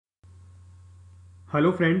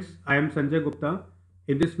Hello friends, I am Sanjay Gupta.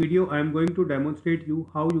 In this video, I am going to demonstrate you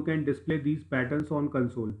how you can display these patterns on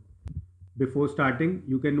console. Before starting,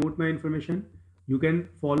 you can note my information. You can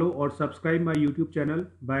follow or subscribe my YouTube channel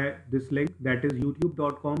by this link, that is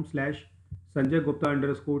youtube.com/Sanjay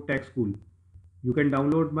Gupta_Tech School. You can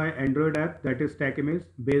download my Android app, that is TechImage,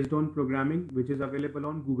 based on programming, which is available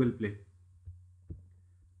on Google Play.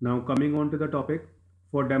 Now coming on to the topic,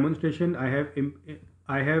 for demonstration I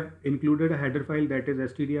have included a header file, that is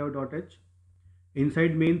stdio.h.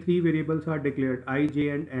 Inside main three variables are declared I, j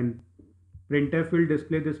and n. Printf will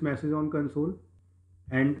display this message on console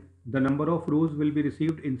and the number of rows will be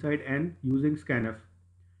received inside n using scanf.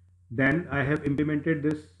 Then I have implemented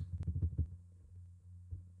this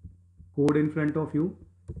code in front of you.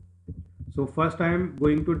 So first I am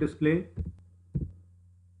going to display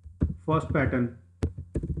first pattern.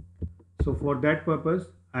 So for that purpose,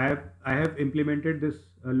 I have implemented this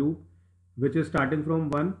loop which is starting from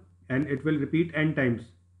 1 and it will repeat n times.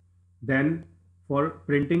 Then for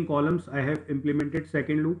printing columns, I have implemented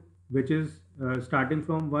second loop which is starting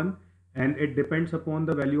from 1 and it depends upon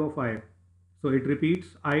the value of I. So it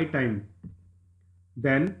repeats I time.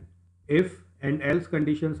 Then if and else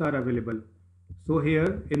conditions are available. So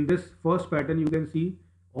here in this first pattern you can see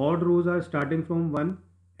odd rows are starting from 1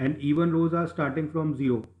 and even rows are starting from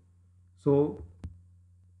 0. So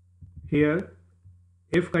here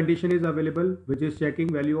if condition is available which is checking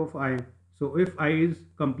value of I. So if I is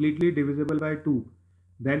completely divisible by 2,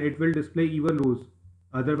 then it will display even rows.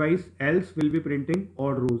 Otherwise else will be printing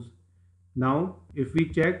odd rows. Now if we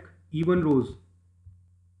check even rows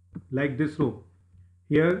like this row,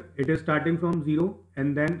 here it is starting from 0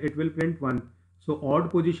 and then it will print 1. So odd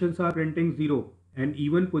positions are printing 0 and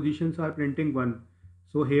even positions are printing 1.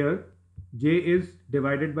 So here j is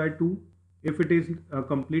divided by 2. If it is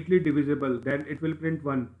completely divisible, then it will print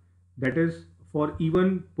 1, that is for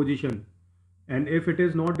even position. And if it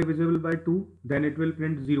is not divisible by 2, then it will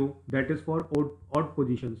print 0, that is for odd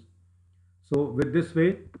positions. So with this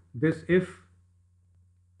way, this if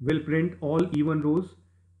will print all even rows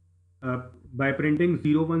by printing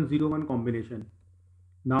 0 1 0 1 combination.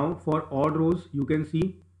 Now for odd rows, you can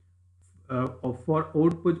see for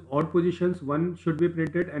odd positions 1 should be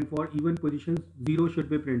printed and for even positions 0 should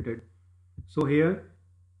be printed. So here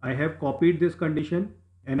I have copied this condition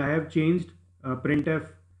and I have changed printf.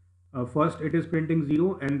 First it is printing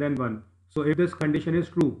 0 and then 1. So if this condition is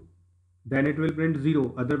true, then it will print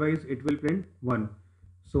 0, otherwise it will print 1.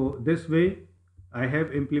 So this way I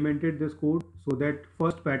have implemented this code so that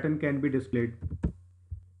first pattern can be displayed.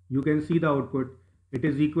 You can see the output. It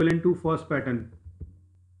is equivalent to first pattern.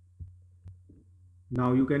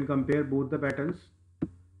 Now you can compare both the patterns.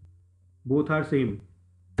 Both are same.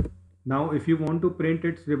 Now if you want to print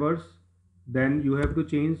its reverse, then you have to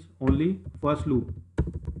change only first loop.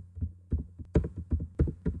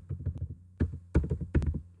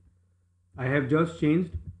 I have just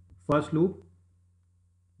changed first loop.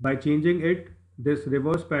 By changing it, this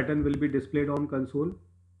reverse pattern will be displayed on console.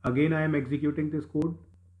 Again I am executing this code.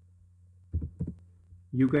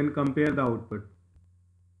 You can compare the output.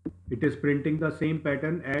 It is printing the same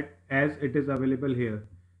pattern as it is available here.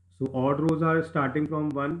 So odd rows are starting from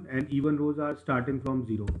 1 and even rows are starting from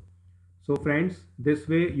 0. So friends, this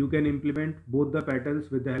way you can implement both the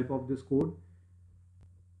patterns with the help of this code.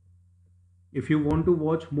 If you want to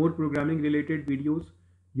watch more programming related videos,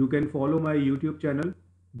 you can follow my YouTube channel,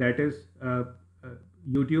 that is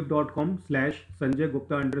youtube.com/Sanjay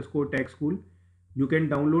Gupta_Tech School. You can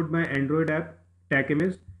download my Android app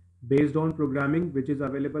TechImage based on programming which is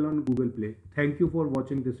available on Google Play. Thank you for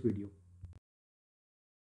watching this video.